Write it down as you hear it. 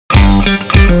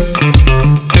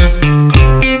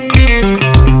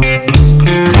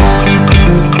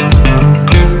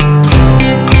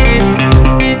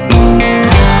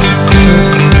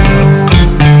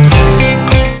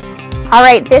All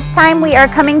right, this time we are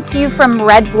coming to you from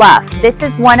Red Bluff. This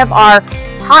is one of our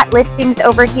hot listings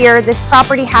over here. This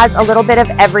property has a little bit of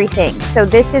everything. So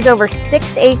this is over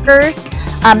 6 acres.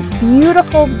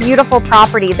 Beautiful, beautiful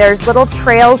property. There's little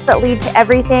trails that lead to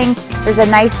everything. There's a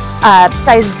nice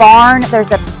sized barn.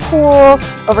 There's a pool,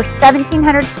 over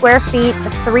 1,700 square feet, a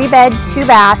 3-bed,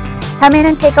 2-bath. Come in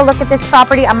and take a look at this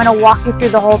property. I'm gonna walk you through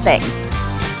the whole thing.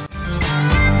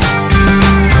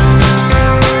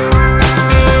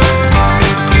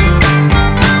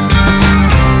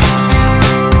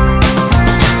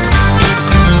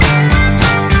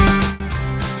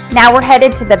 Now we're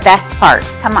headed to the best part.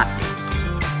 Come on.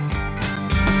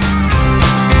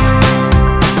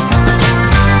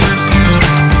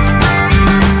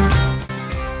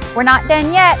 We're not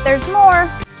done yet. There's more.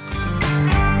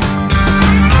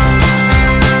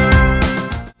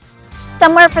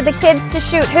 Somewhere for the kids to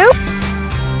shoot hoops.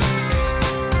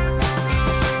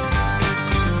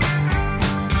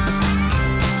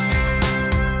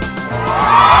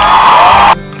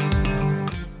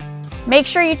 Make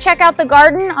sure you check out the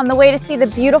garden on the way to see the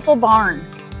beautiful barn.